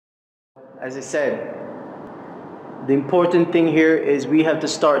as I said, the important thing here is we have to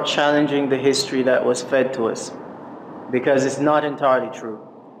start challenging the history that was fed to us, because it's not entirely true.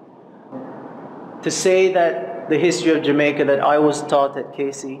 To say that the history of Jamaica that I was taught at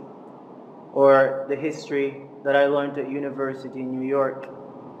KC, or the history that I learned at university in New York,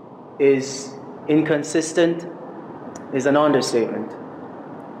 is inconsistent is an understatement.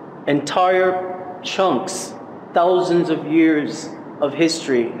 Entire chunks, thousands of years of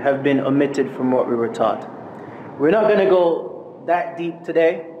history have been omitted from what we were taught. We're not going to go that deep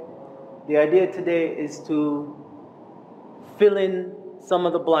today. The idea today is to fill in some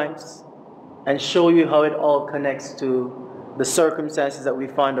of the blanks and show you how it all connects to the circumstances that we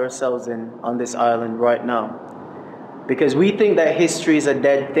find ourselves in on this island right now. Because we think that history is a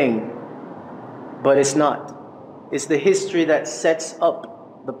dead thing, but it's not. It's the history that sets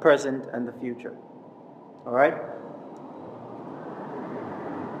up the present and the future. All right?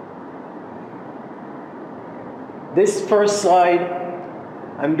 This first slide,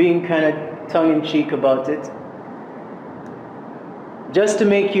 I'm being kind of tongue-in-cheek about it, just to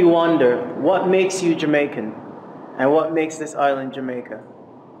make you wonder what makes you Jamaican and what makes this island Jamaica.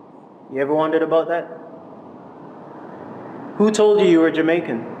 You ever wondered about that? Who told you you were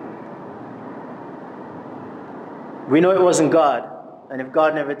Jamaican? We know it wasn't God, and if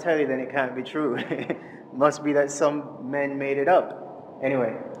God never tell you, then it can't be true. It must be that some men made it up.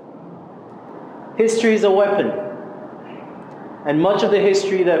 Anyway, history is a weapon, and much of the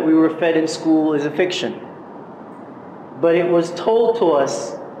history that we were fed in school is a fiction. But it was told to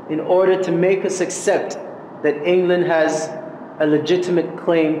us in order to make us accept that England has a legitimate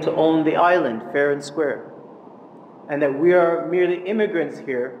claim to own the island, fair and square, and that we are merely immigrants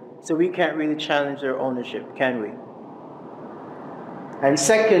here, so we can't really challenge their ownership, can we? And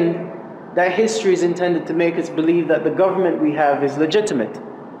second, that history is intended to make us believe that the government we have is legitimate,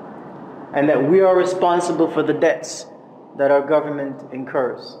 and that we are responsible for the debts that our government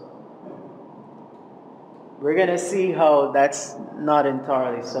incurs. We're going to see how that's not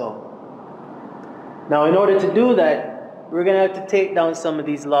entirely so. Now, in order to do that, we're going to have to take down some of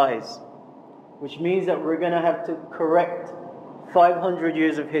these lies, which means that we're going to have to correct 500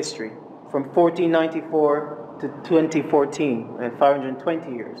 years of history, from 1494 to 2014,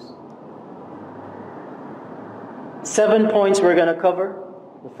 520 years. 7 points we're going to cover.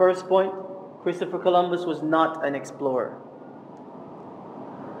 The first point, Christopher Columbus was not an explorer.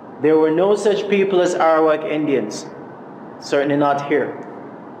 There were no such people as Arawak Indians, certainly not here.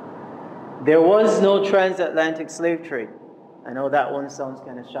 There was no transatlantic slave trade. I know that one sounds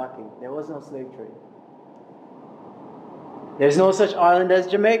kind of shocking. There was no slave trade. There's no such island as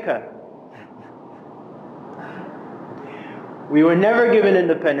Jamaica. We were never given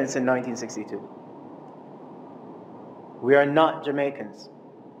independence in 1962. We are not Jamaicans.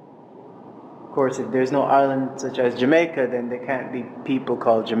 Of course, if there's no island such as Jamaica, then there can't be people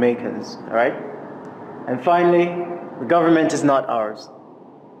called Jamaicans, all right? And finally, the government is not ours,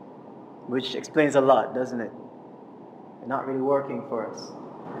 which explains a lot, doesn't it? They're not really working for us.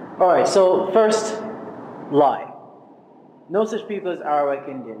 All right, so first, lie. No such people as Arawak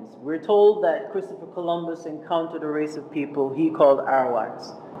Indians. We're told that Christopher Columbus encountered a race of people he called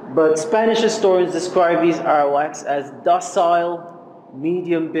Arawaks. But Spanish historians describe these Arawaks as docile,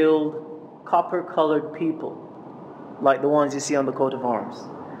 medium-build, copper-colored people, like the ones you see on the coat of arms,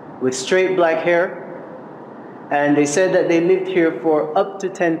 with straight black hair, and they said that they lived here for up to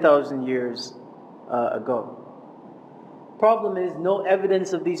 10,000 years ago. Problem is, no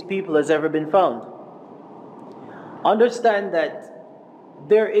evidence of these people has ever been found. Understand that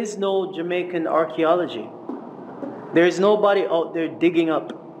there is no Jamaican archaeology. There is nobody out there digging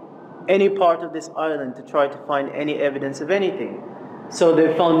up any part of this island to try to find any evidence of anything. So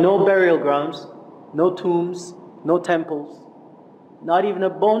they found no burial grounds, no tombs, no temples, not even a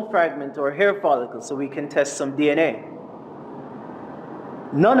bone fragment or a hair follicle so we can test some DNA.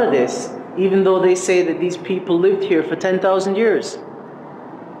 None of this, even though they say that these people lived here for 10,000 years.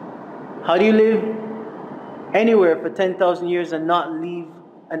 How do you live anywhere for 10,000 years and not leave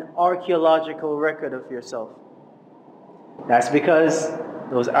an archaeological record of yourself? That's because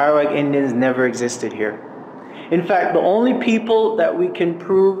those Arawak Indians never existed here. In fact, the only people that we can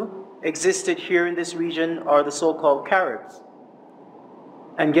prove existed here in this region are the so-called Caribs.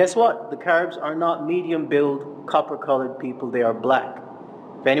 And guess what? The Caribs are not medium-build, copper-colored people, they are black.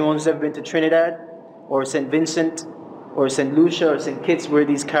 If anyone's ever been to Trinidad, or St. Vincent, or St. Lucia, or St. Kitts, where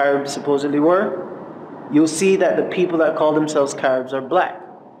these Caribs supposedly were, you'll see that the people that call themselves Caribs are black.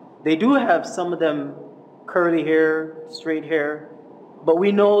 They do have, some of them, curly hair, straight hair, but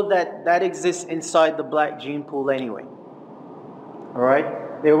we know that that exists inside the black gene pool anyway. All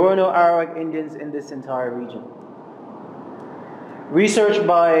right? There were no Arawak Indians in this entire region. Research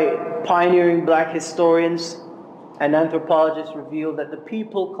by pioneering black historians and anthropologists revealed that the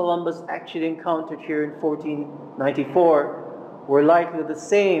people Columbus actually encountered here in 1494 were likely the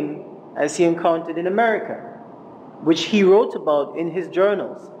same as he encountered in America, which he wrote about in his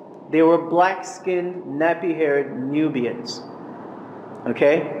journals. They were black-skinned, nappy-haired Nubians.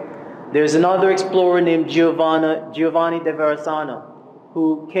 Okay? There's another explorer named Giovanni de Verrazzano,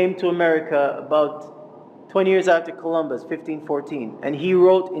 who came to America about 20 years after Columbus, 1514. And he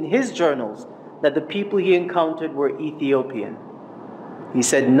wrote in his journals that the people he encountered were Ethiopian. He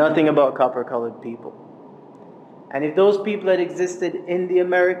said nothing about copper-colored people. And if those people had existed in the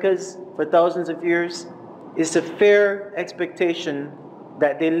Americas for thousands of years, it's a fair expectation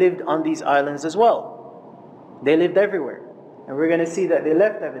that they lived on these islands as well. They lived everywhere. And we're going to see that they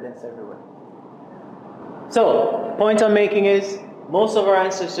left evidence everywhere. So, the point I'm making is, most of our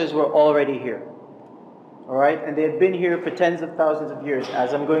ancestors were already here. Alright? And they had been here for tens of thousands of years,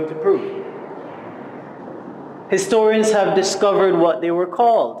 as I'm going to prove. Historians have discovered what they were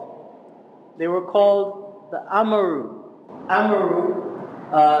called. They were called the Amaru. Amaru,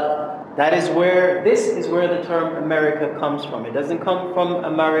 this is where the term America comes from. It doesn't come from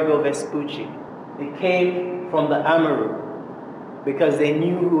Amerigo Vespucci. It came from the Amaru, because they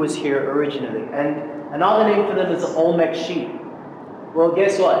knew who was here originally. And another name for them is the Olmec sheep. Well,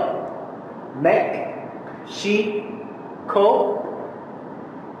 guess what? Mec, sheep, co,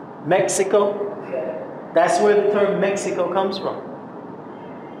 Mexico. That's where the term Mexico comes from.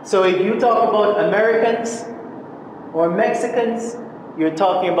 So if you talk about Americans or Mexicans, you're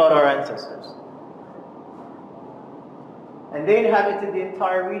talking about our ancestors. And they inhabited the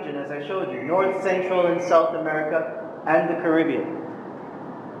entire region, as I showed you, North, Central, and South America, and the Caribbean.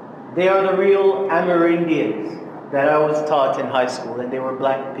 They are the real Amerindians that I was taught in high school, and they were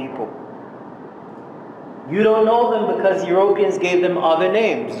black people. You don't know them because Europeans gave them other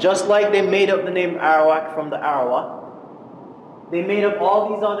names. Just like they made up the name Arawak from the Arawak, they made up all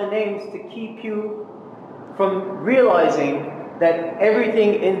these other names to keep you from realizing that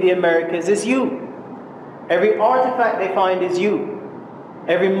everything in the Americas is you. Every artifact they find is you.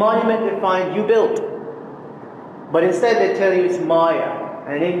 Every monument they find, you built. But instead they tell you it's Maya,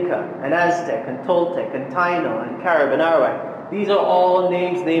 and Inca, and Aztec, and Toltec, and Taino, and Carib, and Arawak. These are all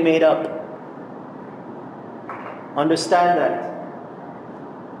names they made up. Understand that.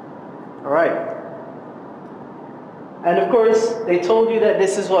 Alright. And of course, they told you that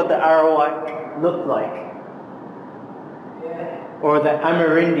this is what the Arawak looked like. Or the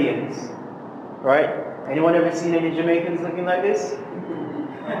Amerindians. Right? Anyone ever seen any Jamaicans looking like this?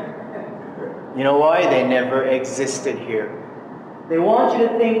 You know why? They never existed here. They want you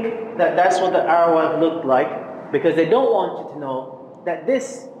to think that that's what the Arawak looked like, because they don't want you to know that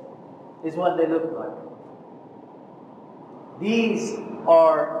this is what they look like. These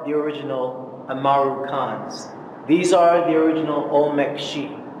are the original Amaru Khans. These are the original Olmec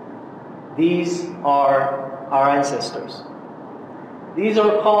sheep. These are our ancestors. These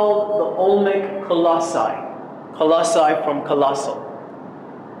are called the Olmec colossi. Colossi from colossal.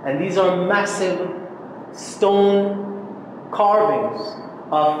 And these are massive stone carvings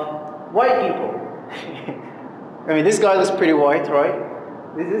of white people. I mean, this guy looks pretty white, right?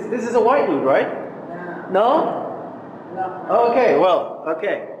 This is a white dude, right? No? Okay, well,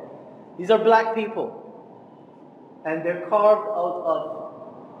 okay. These are black people. And they're carved out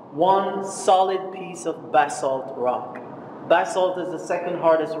of one solid piece of basalt rock. Basalt is the second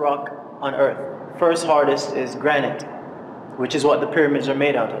hardest rock on earth. First hardest is granite, which is what the pyramids are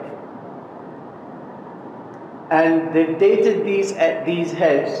made out of. And they've dated these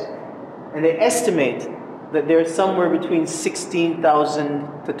heads, and they estimate that they're somewhere between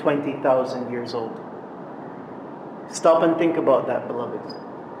 16,000 to 20,000 years old. Stop and think about that, beloveds.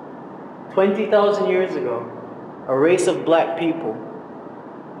 20,000 years ago, a race of black people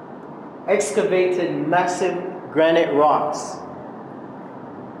excavated massive granite rocks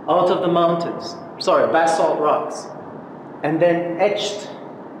out of the mountains, basalt rocks, and then etched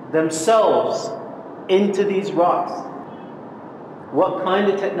themselves into these rocks. What kind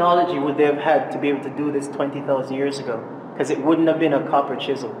of technology would they have had to be able to do this 20,000 years ago? Because it wouldn't have been a copper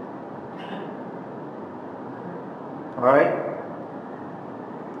chisel. Alright?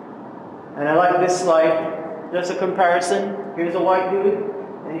 And I like this slide. Just a comparison. Here's a white dude,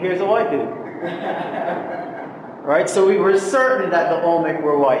 and here's a white dude. Right? So we were certain that the Olmec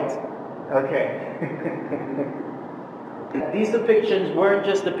were white. Okay. These depictions weren't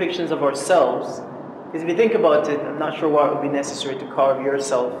just depictions of ourselves. Because if you think about it, I'm not sure why it would be necessary to carve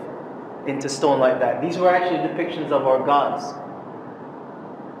yourself into stone like that. These were actually depictions of our gods.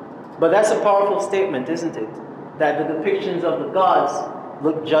 But that's a powerful statement, isn't it? That the depictions of the gods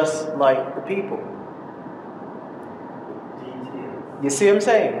look just like the people. You see what I'm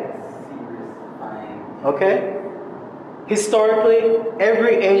saying? Okay? Historically,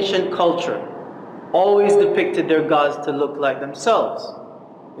 every ancient culture always depicted their gods to look like themselves.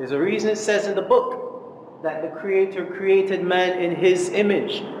 There's a reason it says in the book that the Creator created man in His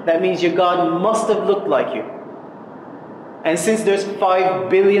image. That means your God must have looked like you. And since there's 5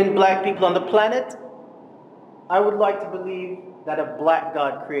 billion black people on the planet, I would like to believe that a black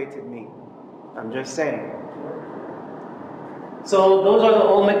God created me. I'm just saying. So those are the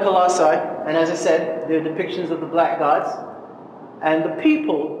Olmec colossi, and as I said, they're depictions of the black gods. And the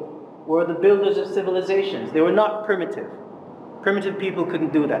people were the builders of civilizations. They were not primitive. Primitive people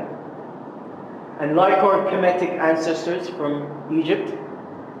couldn't do that. And like our Kemetic ancestors from Egypt,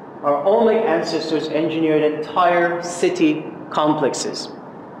 our Olmec ancestors engineered entire city complexes,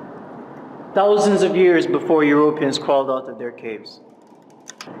 thousands of years before Europeans crawled out of their caves.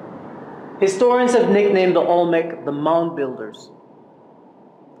 Historians have nicknamed the Olmec the mound builders.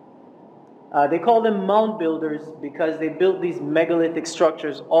 They call them mound builders because they built these megalithic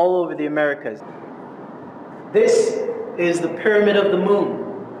structures all over the Americas. This is the Pyramid of the Moon.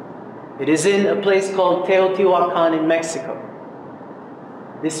 It is in a place called Teotihuacan in Mexico.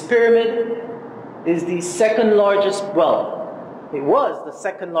 This pyramid is the second largest, well, it was the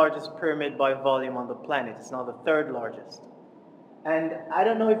second largest pyramid by volume on the planet. It's now the third largest. And I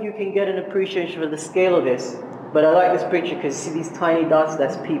don't know if you can get an appreciation for the scale of this, but I like this picture because see these tiny dots,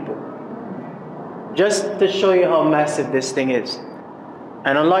 that's people. Just to show you how massive this thing is.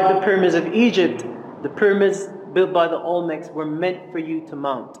 And unlike the pyramids of Egypt, the pyramids built by the Olmecs were meant for you to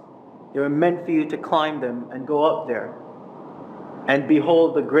mount. They were meant for you to climb them and go up there and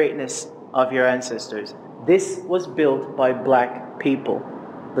behold the greatness of your ancestors. This was built by black people.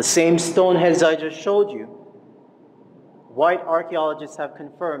 The same stone heads I just showed you, white archaeologists have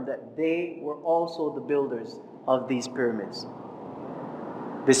confirmed that they were also the builders of these pyramids.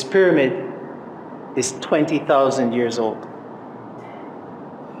 This pyramid is 20,000 years old.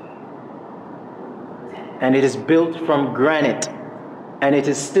 And it is built from granite. And it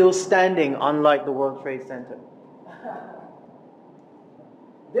is still standing, unlike the World Trade Center.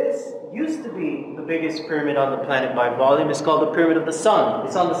 This used to be the biggest pyramid on the planet by volume. It's called the Pyramid of the Sun.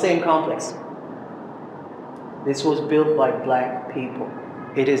 It's on the same complex. This was built by black people.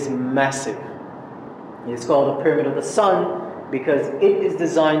 It is massive. It's called the Pyramid of the Sun because it is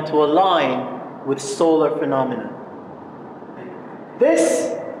designed to align with solar phenomena.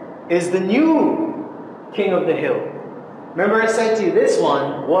 This is the new King of the Hill. Remember I said to you, this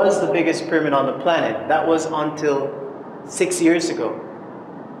one was the biggest pyramid on the planet. That was until 6 years ago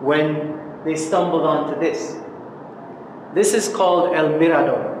when they stumbled onto this. This is called El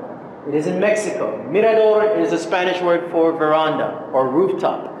Mirador. It is in Mexico. Mirador is a Spanish word for veranda or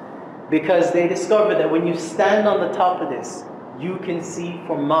rooftop because they discovered that when you stand on the top of this, you can see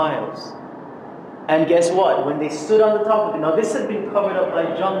for miles. And guess what? When they stood on the top of it, now this had been covered up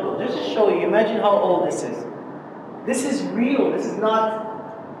by jungle. Just to show you, imagine how old this is. This is real. This is not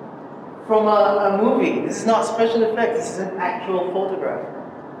from a movie. This is not special effects. This is an actual photograph.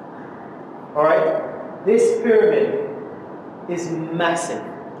 Alright? This pyramid is massive.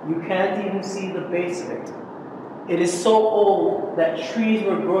 You can't even see the base of it. It is so old that trees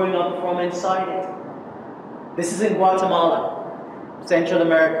were growing up from inside it. This is in Guatemala, Central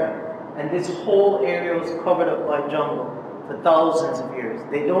America. And this whole area was covered up by jungle for thousands of years.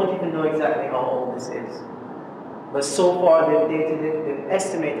 They don't even know exactly how old this is. But so far they've dated it, they've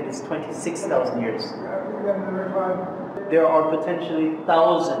estimated it's 26,000 years. There are potentially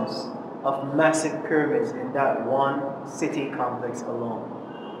thousands of massive pyramids in that one city complex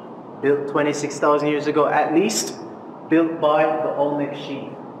alone. Built 26,000 years ago at least, built by the Olmec chief,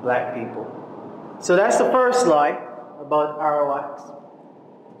 black people. So that's the first lie about Arawaks.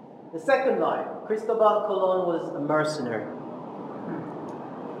 The second lie, Cristobal Colon was a mercenary.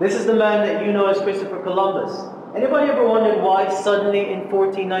 This is the man that you know as Christopher Columbus. Anybody ever wondered why suddenly in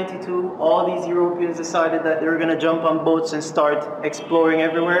 1492 all these Europeans decided that they were going to jump on boats and start exploring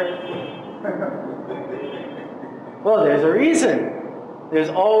everywhere? Well, there's a reason. There's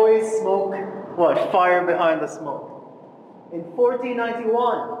always smoke, fire behind the smoke. In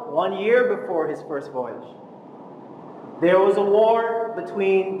 1491, 1 year before his first voyage, there was a war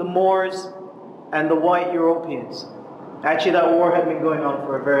between the Moors and the white Europeans. Actually, that war had been going on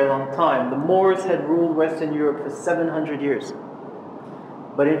for a very long time. The Moors had ruled Western Europe for 700 years.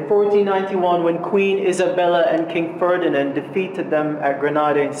 But in 1491, when Queen Isabella and King Ferdinand defeated them at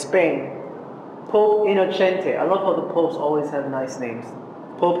Granada in Spain, Pope Innocente, I love how the popes always have nice names.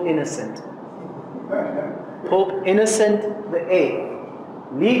 Pope Innocent. Pope Innocent the VIII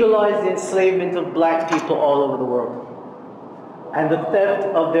legalized the enslavement of black people all over the world and the theft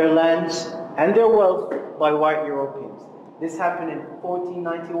of their lands and their wealth by white Europeans. This happened in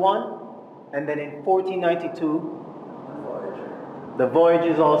 1491, and then in 1492 the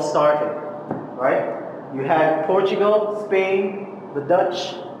voyages all started, right? You had Portugal, Spain, the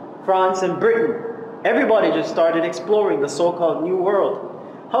Dutch, France, and Britain. Everybody just started exploring the so-called New World.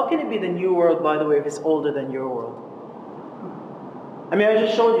 How can it be the New World, by the way, if it's older than your world? I mean, I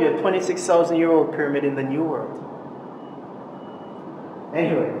just showed you a 26,000-year-old pyramid in the New World.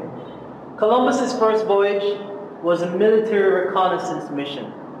 Anyway, Columbus's first voyage was a military reconnaissance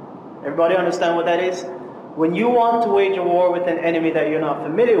mission. Everybody understand what that is? When you want to wage a war with an enemy that you're not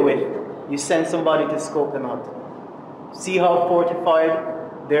familiar with, you send somebody to scope them out. See how fortified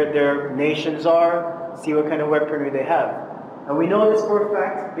their nations are, see what kind of weaponry they have. And we know this for a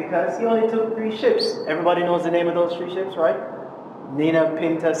fact because he only took 3 ships. Everybody knows the name of those 3 ships, right? Nina,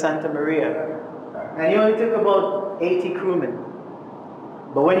 Pinta, Santa Maria. And he only took about 80 crewmen.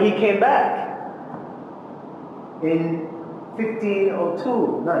 But when he came back in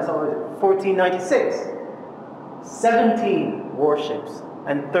 1496, 17 warships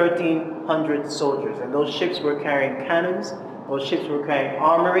and 1,300 soldiers. And those ships were carrying cannons, those ships were carrying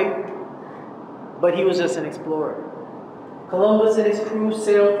armory, but he was just an explorer. Columbus and his crew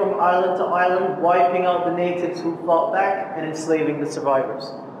sailed from island to island, wiping out the natives who fought back and enslaving the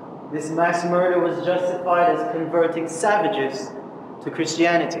survivors. This mass murder was justified as converting savages to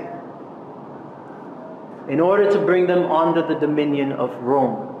Christianity in order to bring them under the dominion of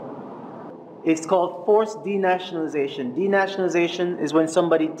Rome. It's called forced denationalization. Denationalization is when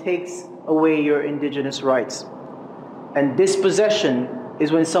somebody takes away your indigenous rights. And dispossession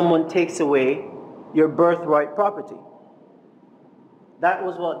is when someone takes away your birthright property. That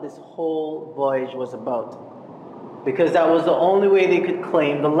was what this whole voyage was about. Because that was the only way they could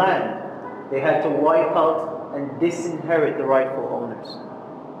claim the land. They had to wipe out and disinherit the rightful owners.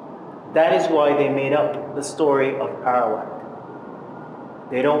 That is why they made up the story of Arawak.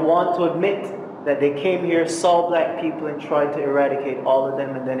 They don't want to admit that they came here, saw black people, and tried to eradicate all of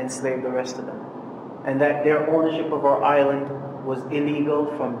them and then enslave the rest of them. And that their ownership of our island was illegal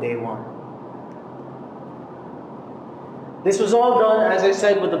from day one. This was all done, as I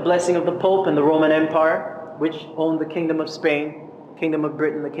said, with the blessing of the Pope and the Roman Empire, which owned the Kingdom of Spain, Kingdom of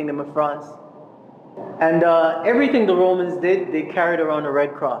Britain, the Kingdom of France. And everything the Romans did, they carried around a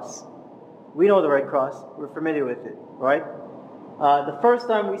red cross. We know the red cross. We're familiar with it, right? The first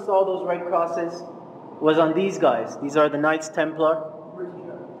time we saw those red crosses was on these guys. These are the Knights Templar.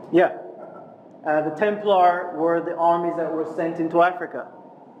 Yeah. The Templar were the armies that were sent into Africa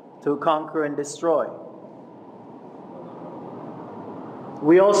to conquer and destroy.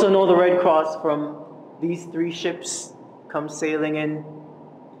 We also know the Red Cross from these 3 ships come sailing in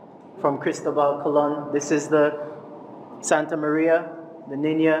from Cristobal Colon. This is the Santa Maria, the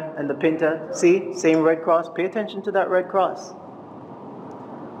Nina, and the Pinta. See? Same Red Cross. Pay attention to that Red Cross.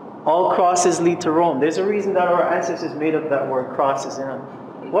 All crosses lead to Rome. There's a reason that our ancestors made up that word crosses. You know?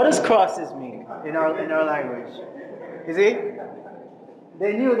 What does crosses mean in our language? You see?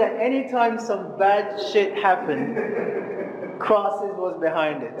 They knew that anytime some bad shit happened, crosses was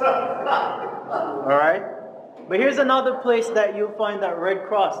behind it. Alright? But here's another place that you'll find that red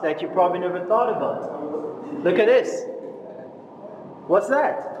cross that you probably never thought about. Look at this. What's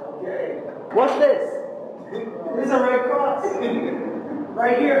that? What's this? This is a red cross.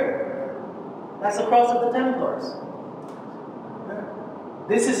 Right here. That's the cross of the Templars.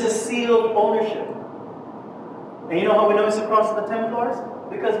 This is a seal of ownership. And you know how we know it's the cross of the Templars?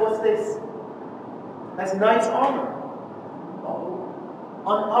 Because what's this? That's knight's armor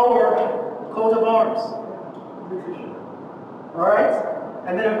on our coat of arms. Alright?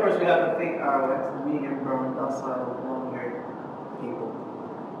 And then of course we have the fake Arawaks, the medium brown, docile, long-haired people.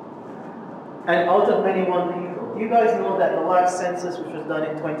 And out of many one people. Do you guys know that the last census, which was done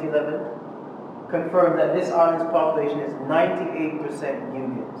in 2011, confirmed that this island's population is 98%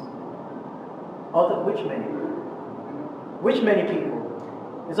 Unions? Out of which many? Which many people?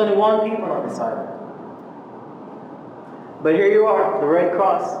 There's only one people on this island. But here you are, the Red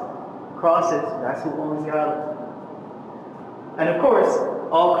Cross. Crosses, that's who owns the island. And of course,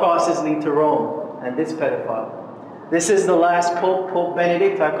 all crosses lead to Rome and this pedophile. This is the last Pope, Pope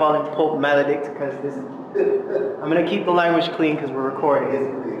Benedict. I call him Pope Maledict because this is... I'm going to keep the language clean because we're recording.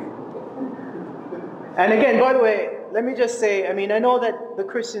 And again, by the way, let me just say, I mean, I know that the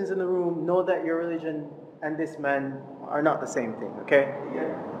Christians in the room know that your religion and this man are not the same thing, okay?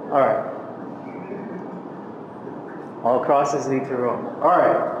 All right. All crosses lead to Rome. All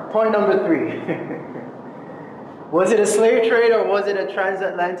right, point number 3. Was it a slave trade or was it a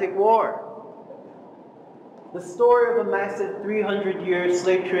transatlantic war? The story of a massive 300-year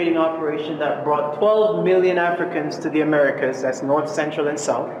slave trading operation that brought 12 million Africans to the Americas, that's North, Central, and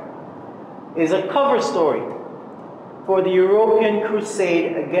South, is a cover story for the European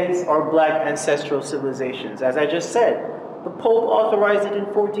crusade against our black ancestral civilizations. As I just said, the Pope authorized it in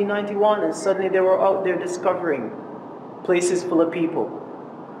 1491, and suddenly they were out there discovering places full of people.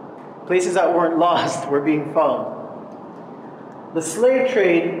 Places that weren't lost were being found. The slave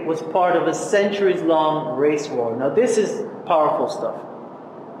trade was part of a centuries-long race war. Now this is powerful stuff.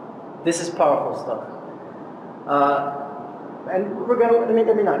 This is powerful stuff. And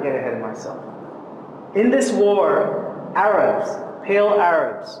let me not get ahead of myself. In this war, Arabs, pale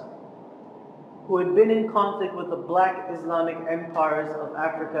Arabs, who had been in conflict with the black Islamic empires of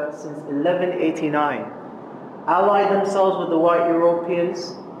Africa since 1189, allied themselves with the white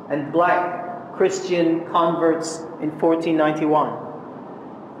Europeans and black Christian converts in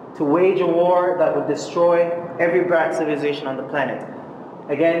 1491 to wage a war that would destroy every black civilization on the planet.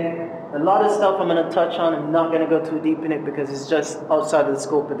 Again, a lot of stuff I'm going to touch on. I'm not going to go too deep in it because it's just outside of the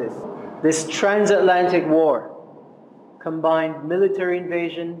scope of this. This transatlantic war combined military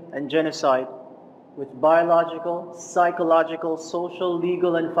invasion and genocide with biological, psychological, social,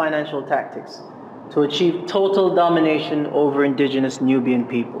 legal, and financial tactics to achieve total domination over indigenous Nubian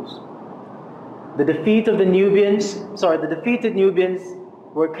peoples. The defeated Nubians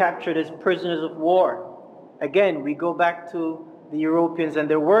were captured as prisoners of war. Again, we go back to the Europeans and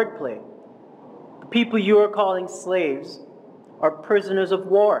their wordplay. The people you are calling slaves are prisoners of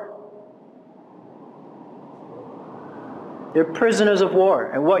war. They're prisoners of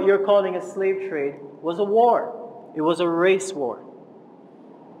war. And what you're calling a slave trade was a war. It was a race war.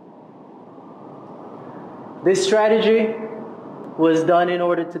 This strategy was done in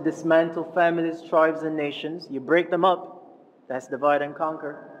order to dismantle families, tribes, and nations. You break them up, that's divide and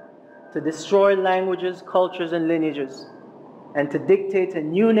conquer. To destroy languages, cultures, and lineages. And to dictate a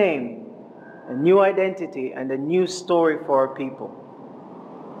new name, a new identity, and a new story for our people.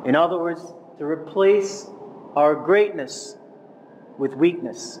 In other words, to replace our greatness with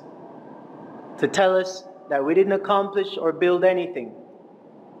weakness. To tell us that we didn't accomplish or build anything.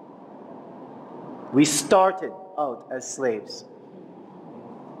 We started out as slaves.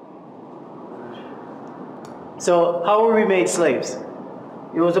 So how were we made slaves?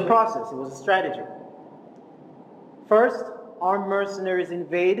 It was a process, it was a strategy. First, armed mercenaries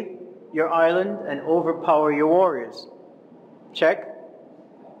invade your island and overpower your warriors. Check.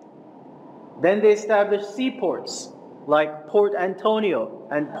 Then they established seaports like Port Antonio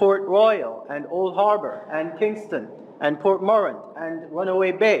and Port Royal and Old Harbor and Kingston and Port Morant and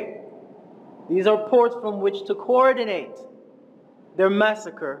Runaway Bay. These are ports from which to coordinate their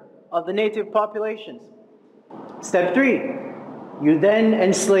massacre of the native populations. Step 3, you then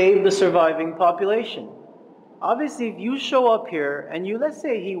enslave the surviving population. Obviously, if you show up here and let's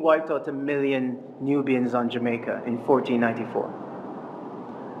say he wiped out 1 million Nubians on Jamaica in 1494.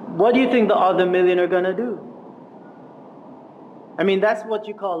 What do you think the other million are going to do? I mean, that's what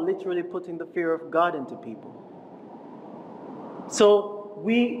you call literally putting the fear of God into people. So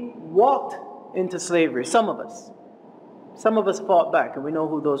we walked into slavery, some of us. Some of us fought back, and we know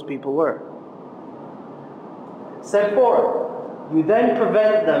who those people were. Step 4, you then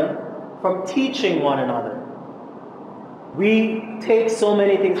prevent them from teaching one another. We take so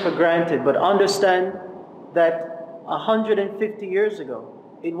many things for granted, but understand that 150 years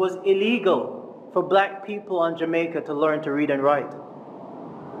ago, it was illegal for black people on Jamaica to learn to read and write.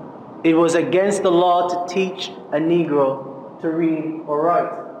 It was against the law to teach a Negro to read or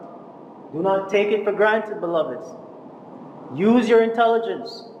write. Do not take it for granted, beloveds. Use your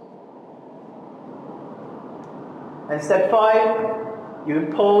intelligence. And step 5, you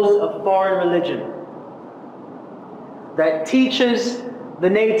impose a foreign religion that teaches the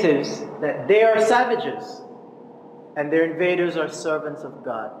natives that they are savages and their invaders are servants of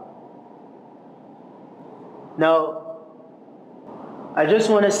God. Now, I just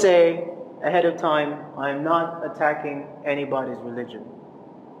want to say ahead of time, I'm not attacking anybody's religion.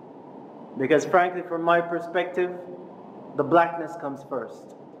 Because frankly, from my perspective, the blackness comes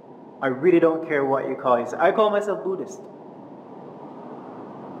first. I really don't care what you call yourself. I call myself Buddhist.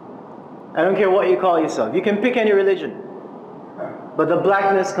 I don't care what you call yourself. You can pick any religion. But the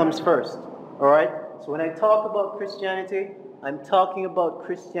blackness comes first. Alright? So when I talk about Christianity, I'm talking about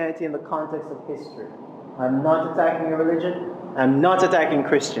Christianity in the context of history. I'm not attacking a religion. I'm not attacking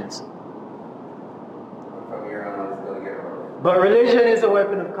Christians. But religion is a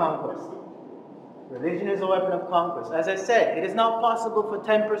weapon of conquest. Religion is a weapon of conquest. As I said, it is not possible for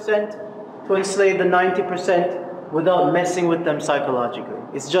 10% to enslave the 90% without messing with them psychologically.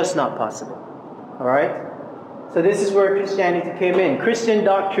 It's just not possible. Alright? So this is where Christianity came in. Christian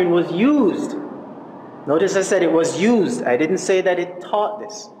doctrine was used. Notice I said it was used. I didn't say that it taught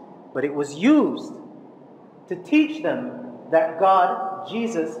this. But it was used to teach them that God,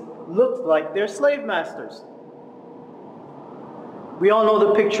 Jesus, looked like their slave masters. We all know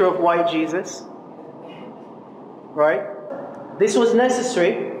the picture of white Jesus. Right? This was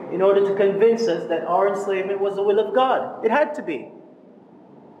necessary in order to convince us that our enslavement was the will of God. It had to be.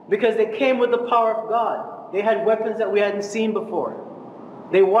 Because they came with the power of God. They had weapons that we hadn't seen before.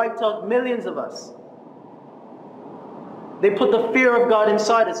 They wiped out millions of us. They put the fear of God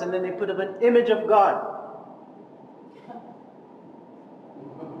inside us, and then they put an image of God.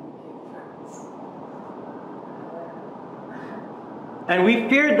 And we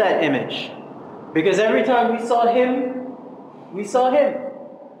feared that image. Because every time we saw him,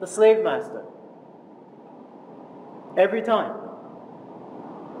 the slave master. Every time.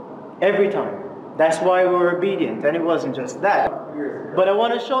 Every time. That's why we were obedient. And it wasn't just that. But I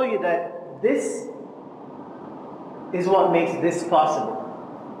want to show you that this is what makes this possible.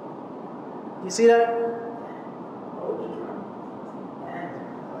 You see that?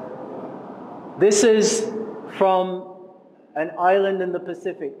 This is from an island in the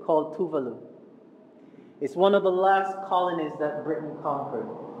Pacific called Tuvalu. It's one of the last colonies that Britain conquered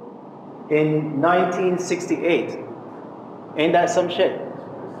in 1968. Ain't that some shit?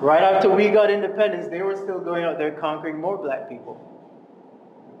 Right after we got independence, they were still going out there conquering more black people.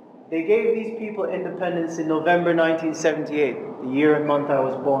 They gave these people independence in November 1978, the year and month I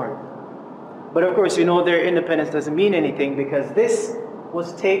was born. But of course, you know their independence doesn't mean anything because this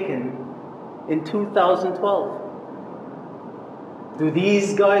was taken in 2012. Do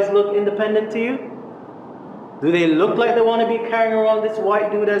these guys look independent to you? Do they look like they want to be carrying around this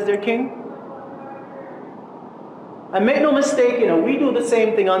white dude as their king? And make no mistake, we do the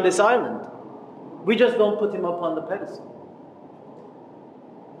same thing on this island. We just don't put him up on the pedestal.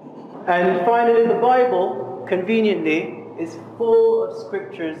 And finally, the Bible, conveniently, is full of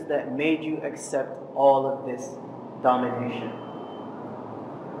scriptures that made you accept all of this domination.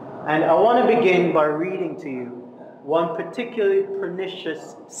 And I want to begin by reading to you one particularly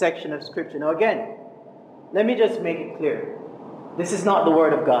pernicious section of scripture. Now again, let me just make it clear. This is not the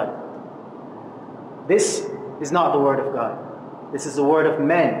word of God. This is not the word of God. This is the word of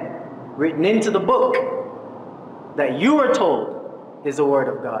men, written into the book that you are told is the word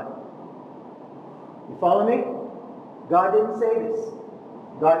of God. You follow me? God didn't say this.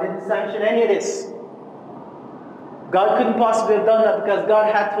 God didn't sanction any of this. God couldn't possibly have done that because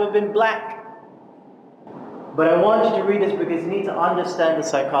God had to have been black. But I want you to read this because you need to understand the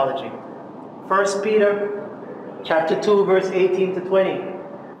psychology. 1 Peter chapter 2, verse 18 to 20.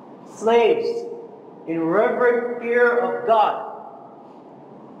 Slaves, in reverent fear of God,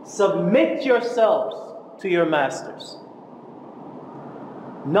 submit yourselves to your masters.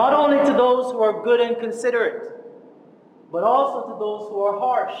 Not only to those who are good and considerate, but also to those who are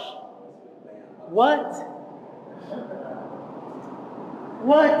harsh. What?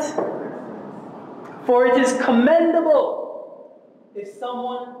 What? For it is commendable if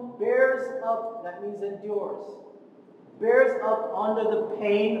someone bears up, that means endures, bears up under the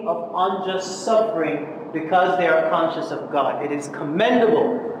pain of unjust suffering because they are conscious of God. It is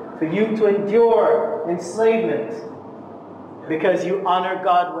commendable for you to endure enslavement because you honor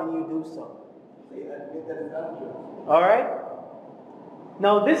God when you do so. Alright?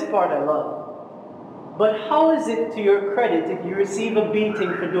 Now this part I love. But how is it to your credit if you receive a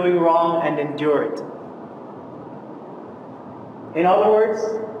beating for doing wrong and endure it? In other words,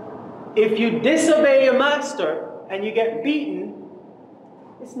 if you disobey your master and you get beaten,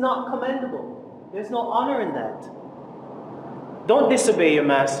 it's not commendable. There's no honor in that. Don't disobey your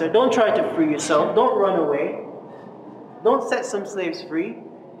master. Don't try to free yourself. Don't run away. Don't set some slaves free.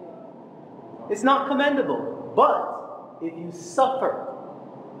 It's not commendable. But if you suffer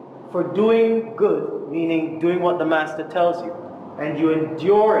for doing good, meaning doing what the master tells you, and you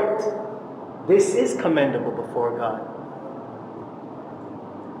endure it, this is commendable before God.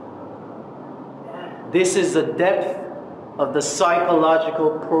 This is the depth of the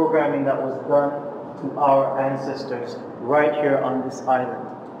psychological programming that was done to our ancestors right here on this island.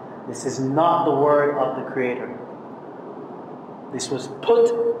 This is not the word of the Creator. This was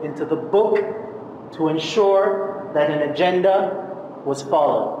put into the book to ensure that an agenda was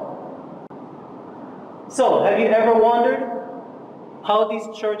followed. So, have you ever wondered how these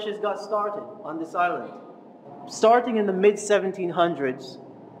churches got started on this island? Starting in the mid-1700s,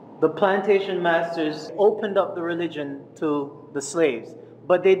 the plantation masters opened up the religion to the slaves.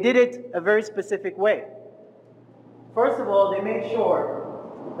 But they did it a very specific way. First of all, they made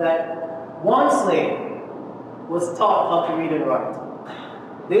sure that one slave was taught how to read and write.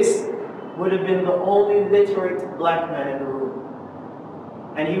 This would have been the only literate black man in the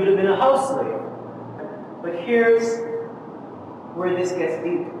room. And he would have been a house slave. But here's where this gets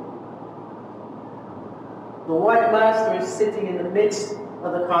deep. The white master is sitting in the midst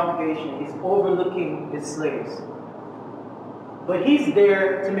of the congregation. He's overlooking his slaves. But he's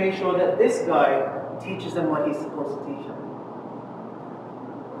there to make sure that this guy teaches them what he's supposed to teach them.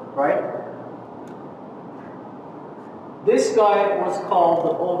 Right? This guy was called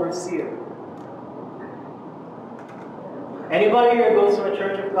the overseer. Anybody here goes to a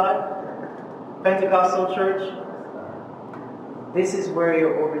church of God? Pentecostal church? This is where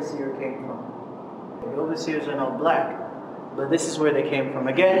your overseer came from. The overseers are not black, but this is where they came from.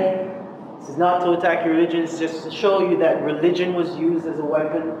 Again, this is not to attack your religion, it's just to show you that religion was used as a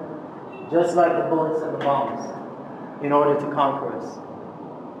weapon, just like the bullets and the bombs, in order to conquer us.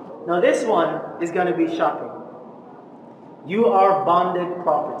 Now this one is going to be shocking. You are bonded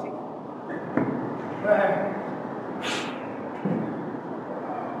property.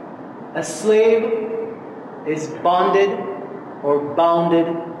 A slave is bonded or bounded,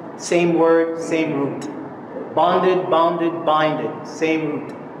 same word, same root. Bonded, bounded, binded, same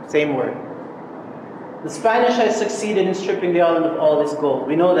root, same word. The Spanish has succeeded in stripping the island of all its gold.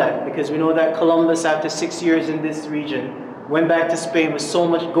 We know that because we know that Columbus, after 6 years in this region, went back to Spain with so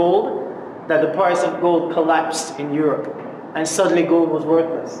much gold that the price of gold collapsed in Europe, and suddenly gold was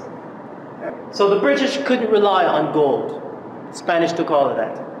worthless. So the British couldn't rely on gold. The Spanish took all of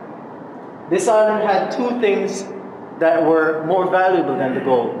that. This island had two things that were more valuable than the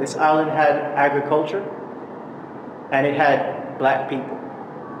gold. This island had agriculture, and it had black people.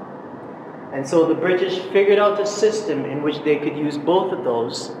 And so the British figured out a system in which they could use both of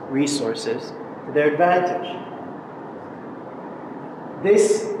those resources to their advantage.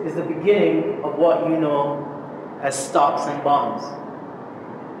 This is the beginning of what you know as stocks and bonds.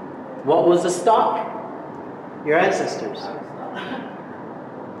 What was the stock? Your ancestors.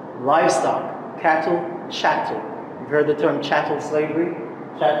 Livestock, cattle, chattel. You've heard the term chattel slavery,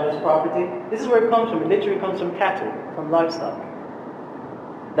 chattel is property. This is where it comes from. It literally comes from cattle, from livestock.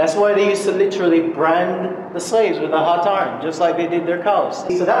 That's why they used to literally brand the slaves with a hot iron, just like they did their cows.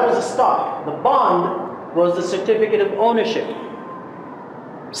 So that was a stock. The bond was the certificate of ownership.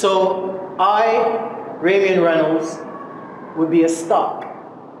 So I, Ramian Reynolds, would be a stock.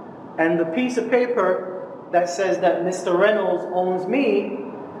 And the piece of paper that says that Mr. Reynolds owns me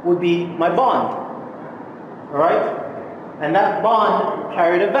would be my bond. Alright? And that bond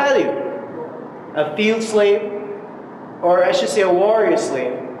carried a value. A field slave, or I should say a warrior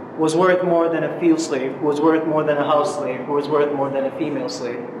slave, was worth more than a field slave, who was worth more than a house slave, who was worth more than a female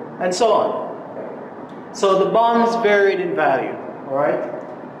slave, and so on. So the bonds varied in value. Alright?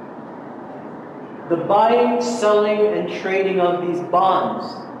 The buying, selling, and trading of these bonds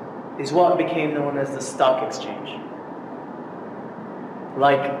is what became known as the stock exchange.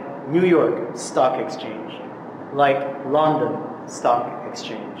 Like New York Stock Exchange, like London Stock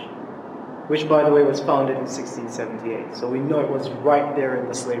Exchange, which by the way was founded in 1678. So we know it was right there in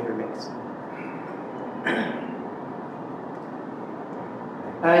the slavery mix.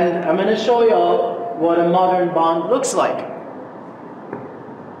 And I'm going to show y'all what a modern bond looks like.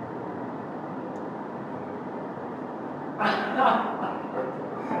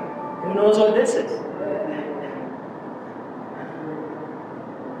 Who knows what this is?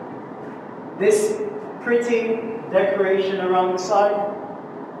 This pretty decoration around the side,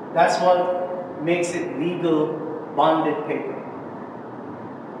 that's what makes it legal bonded paper.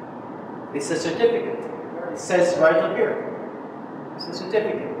 It's a certificate. It says right up here. It's a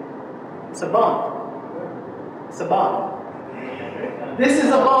certificate. It's a bond. It's a bond. This is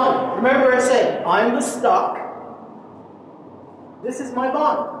a bond. Remember I said, I'm the stock. This is my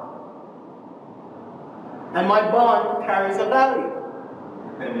bond. And my bond carries a value.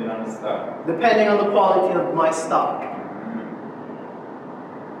 Depending on the stock. Depending on the quality of my stock.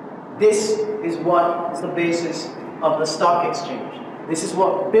 This is what is the basis of the stock exchange. This is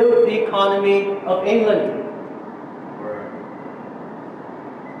what built the economy of England.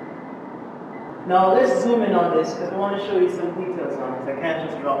 Now let's zoom in on this because I want to show you some details on this. I can't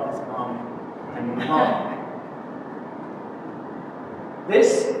just drop this bomb and move on.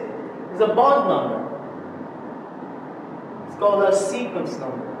 This is a bond number. It's called a sequence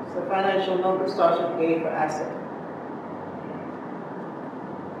number. It's a financial number. It starts with A for asset.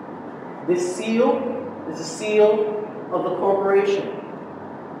 This seal is a seal of the corporation.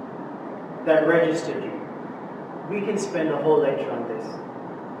 that registered you. We can spend a whole lecture on this.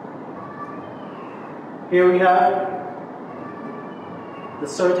 Here we have the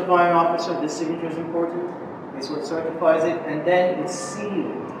certifying officer. This signature is important. It's what certifies it, and then it's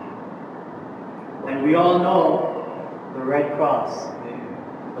sealed. And we all know the Red Cross,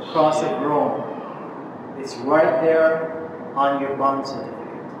 the Cross of Rome. It's right there on your bond certificate.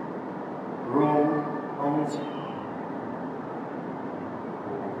 Rome owns you.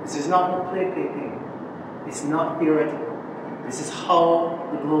 This is not a play thing. It's not theoretical. This is how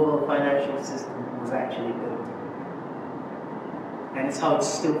the global financial system was actually built. And it's how it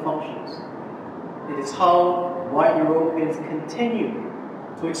still functions. It is how white Europeans continue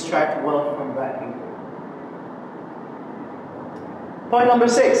to extract wealth from black people. Point number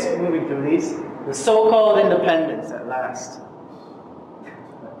 6, moving through these, the so-called independence at last.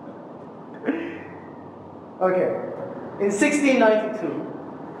 Okay, in 1692,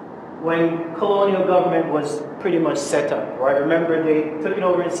 when colonial government was pretty much set up, right? Remember, they took it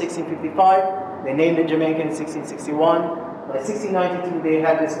over in 1655, they named it Jamaica in 1661, by 1692 they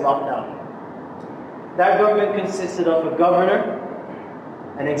had this lockdown. That government consisted of a governor,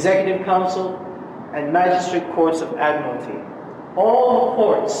 an executive council, and magistrate courts of admiralty. All the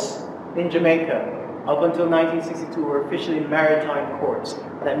courts in Jamaica up until 1962 were officially maritime courts.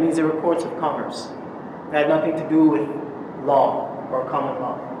 That means they were courts of commerce. It had nothing to do with law or common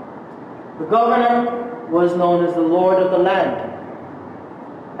law. The governor was known as the Lord of the Land,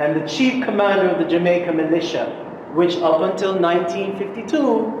 and the chief commander of the Jamaica militia, which up until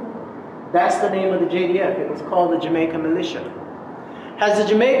 1952, that's the name of the JDF. It was called the Jamaica Militia. Has the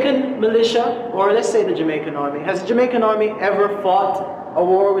Jamaican militia, or let's say the Jamaican army, has the Jamaican army ever fought a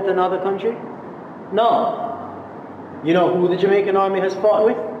war with another country? No. You know who the Jamaican army has fought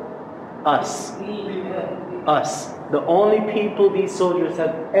with? Us. Us. The only people these soldiers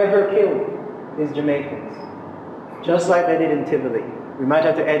have ever killed is Jamaicans. Just like they did in Tivoli. We might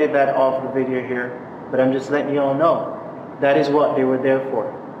have to edit that off the video here, but I'm just letting you all know. That is what they were there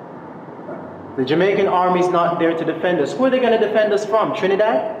for. The Jamaican army's not there to defend us. Who are they going to defend us from?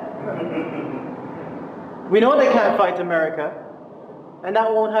 Trinidad? We know they can't fight America, and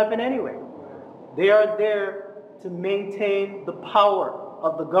that won't happen anyway. They are there to maintain the power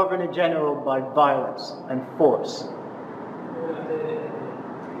of the Governor General by violence and force.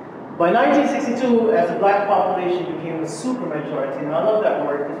 By 1962, as the black population became a supermajority, and I love that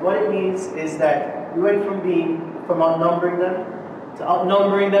word, because what it means is that we went from outnumbering them to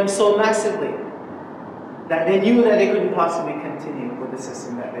outnumbering them so massively that they knew that they couldn't possibly continue with the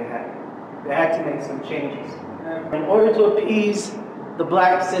system that they had. They had to make some changes. In order to appease the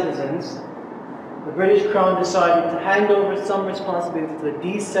black citizens, the British Crown decided to hand over some responsibility to a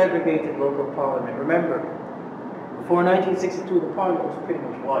desegregated local parliament. Remember, before 1962, the parliament was pretty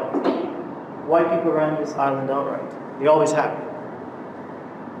much white. White people ran this island outright. They always have.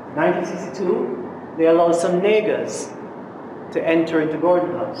 In 1962, they allowed some niggas to enter into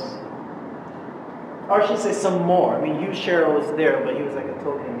Gordon House. Or I should say some more. I mean, Hugh Sherrill was there, but he was like a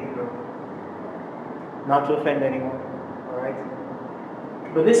token Negro. Not to offend anyone, all right?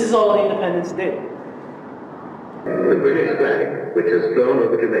 But this is all the independence did. The British flag, which has flown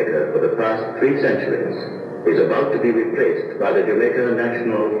over Jamaica for the past 3 centuries, is about to be replaced by the Jamaica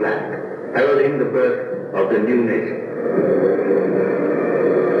national flag, heralding the birth of the new nation.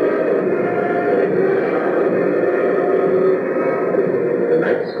 The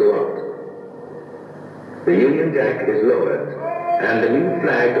lights go out. The Union Jack is lowered, and the new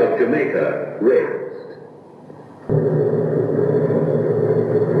flag of Jamaica raised.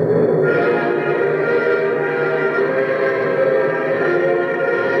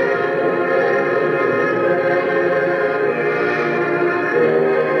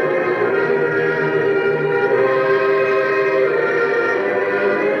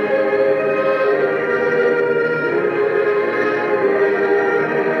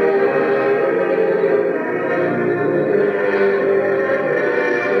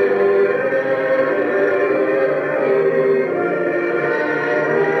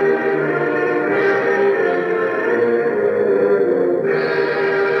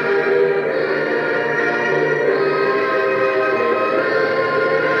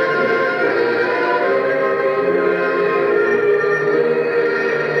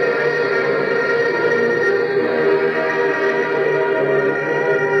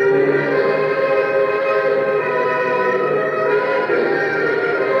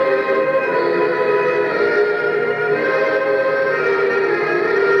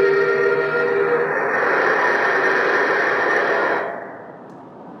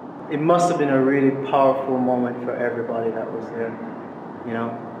 It must have been a really powerful moment for everybody that was there, you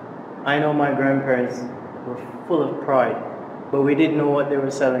know. I know my grandparents were full of pride, but we didn't know what they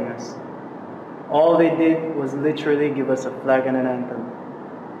were selling us. All they did was literally give us a flag and an anthem.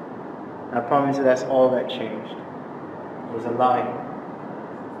 I promise you that's all that changed. It was a lie.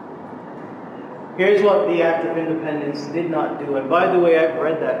 Here's what the Act of Independence did not do. And by the way, I've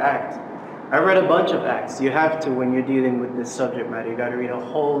read that act. I read a bunch of acts. You have to when you're dealing with this subject matter. You got to read a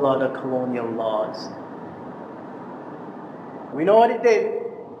whole lot of colonial laws. We know what it did.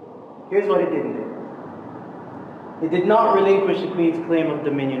 Here's what it didn't do. It did not relinquish the Queen's claim of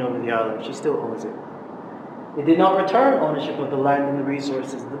dominion over the island. She still owns it. It did not return ownership of the land and the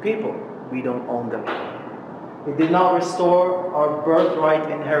resources of the people. We don't own them. It did not restore our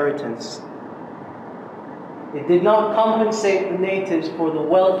birthright inheritance. It did not compensate the natives for the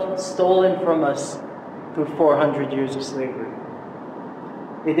wealth stolen from us through 400 years of slavery.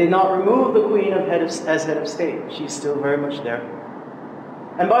 It did not remove the Queen as head of state. She's still very much there.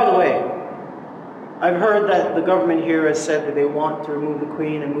 And by the way, I've heard that the government here has said that they want to remove the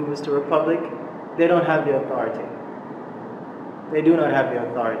Queen and move us to a republic. They don't have the authority. They do not have the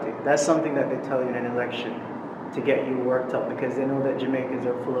authority. That's something that they tell you in an election to get you worked up because they know that Jamaicans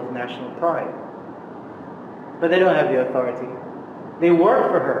are full of national pride. But they don't have the authority. They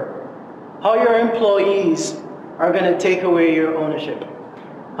work for her. How your employees are going to take away your ownership?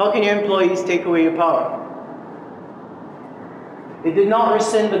 How can your employees take away your power? It did not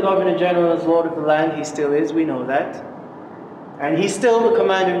rescind the Governor General as Lord of the land. He still is, we know that. And he's still the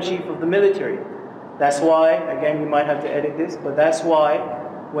Commander-in-Chief of the military. That's why, again, we might have to edit this, but that's why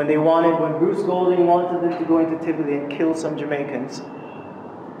when Bruce Golding wanted them to go into Tivoli and kill some Jamaicans,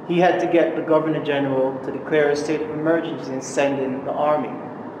 he had to get the Governor General to declare a state of emergency and send in the army.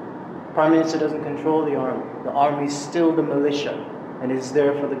 Prime Minister doesn't control the army. The army is still the militia and is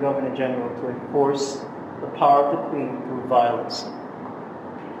there for the Governor General to enforce the power of the Queen through violence.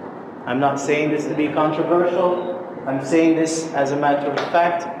 I'm not saying this to be controversial. I'm saying this as a matter of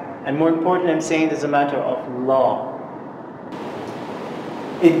fact, and more importantly, I'm saying this as a matter of law.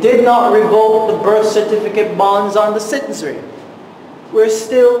 It did not revoke the birth certificate bonds on the citizenry. We're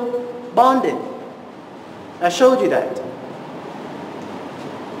still bonded. I showed you that.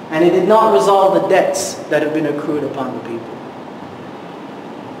 And it did not resolve the debts that have been accrued upon the people.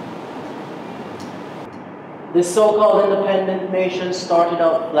 This so-called independent nation started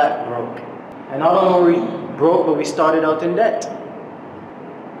out flat broke. And not only were we broke, but we started out in debt.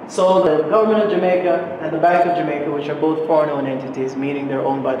 So the government of Jamaica and the Bank of Jamaica, which are both foreign-owned entities, meaning they're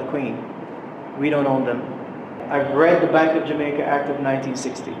owned by the Queen. We don't own them. I've read the Bank of Jamaica Act of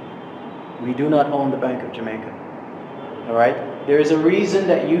 1960. We do not own the Bank of Jamaica. All right? There is a reason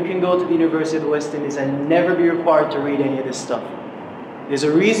that you can go to the University of the West Indies and never be required to read any of this stuff. There's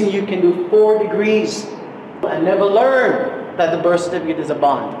a reason you can do 4 degrees and never learn that the birth certificate is a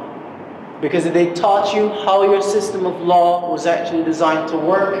bond. Because if they taught you how your system of law was actually designed to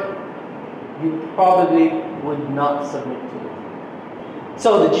work, you probably would not submit to it.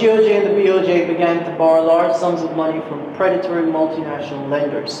 So the GOJ and the BOJ began to borrow large sums of money from predatory multinational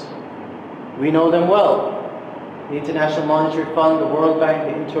lenders. We know them well. The International Monetary Fund, the World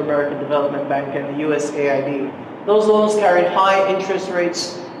Bank, the Inter-American Development Bank, and the USAID. Those loans carried high interest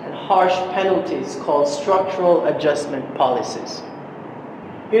rates and harsh penalties called structural adjustment policies.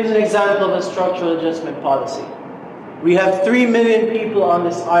 Here's an example of a structural adjustment policy. We have 3 million people on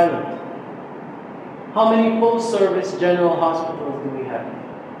this island. How many full-service general hospitals do we have?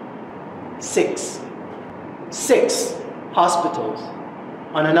 6. 6 hospitals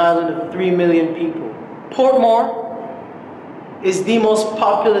on an island of 3 million people. Portmore is the most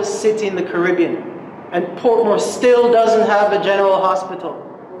populous city in the Caribbean, and Portmore still doesn't have a general hospital.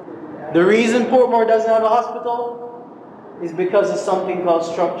 The reason Portmore doesn't have a hospital is because of something called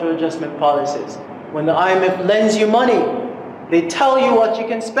structural adjustment policies. When the IMF lends you money, they tell you what you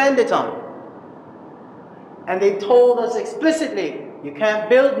can spend it on. And they told us explicitly, you can't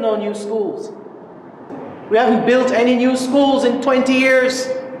build no new schools. We haven't built any new schools in 20 years.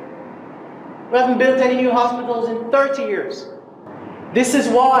 We haven't built any new hospitals in 30 years. This is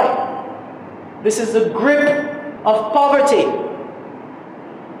why. This is the grip of poverty.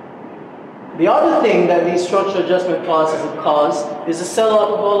 The other thing that these structural adjustment policies have caused is the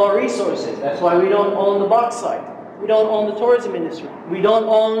sellout of all our resources. That's why we don't own the bauxite. We don't own the tourism industry. We don't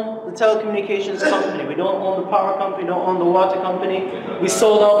own the telecommunications company. We don't own the power company. We don't own the water company. We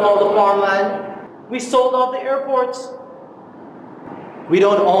sold out all the farmland. We sold out the airports. We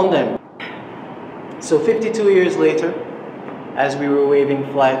don't own them. So 52 years later, as we were waving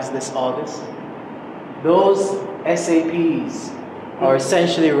flags this August, those SAPs are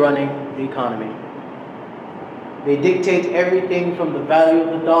essentially running the economy. They dictate everything from the value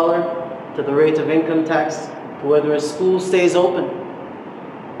of the dollar to the rate of income tax to whether a school stays open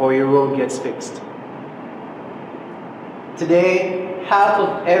or your road gets fixed. Today, half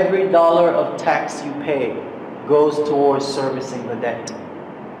of every dollar of tax you pay goes towards servicing the debt.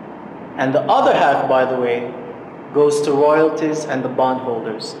 And the other half, by the way, goes to royalties and the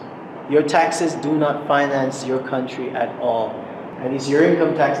bondholders. Your taxes do not finance your country at all. At least your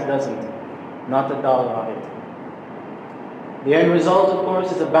income tax doesn't. Not a dollar of it. The end result, of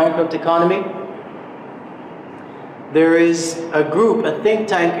course, is a bankrupt economy. There is a group, a think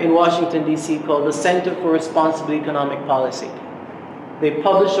tank in Washington, D.C. called the Center for Responsible Economic Policy. They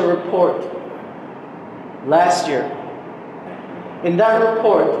published a report last year. In that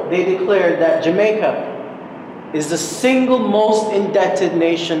report, they declared that Jamaica is the single most indebted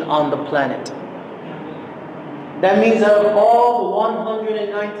nation on the planet. That means out of all the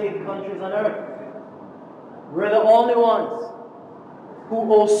 198 countries on earth, we're the only ones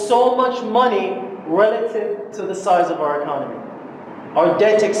who owe so much money relative to the size of our economy. Our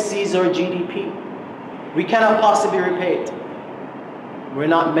debt exceeds our GDP. We cannot possibly repay it. We're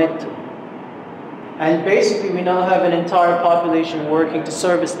not meant to. And basically, we now have an entire population working to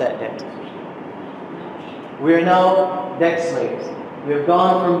service that debt. We are now debt slaves. We have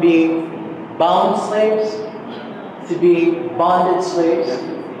gone from being bound slaves to being bonded slaves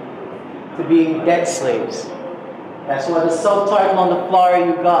to being debt slaves. That's why the subtitle on the flyer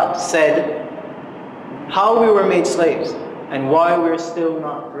you got said, "How we were made slaves and why we're still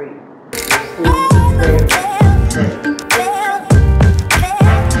not free." We're still enslaved.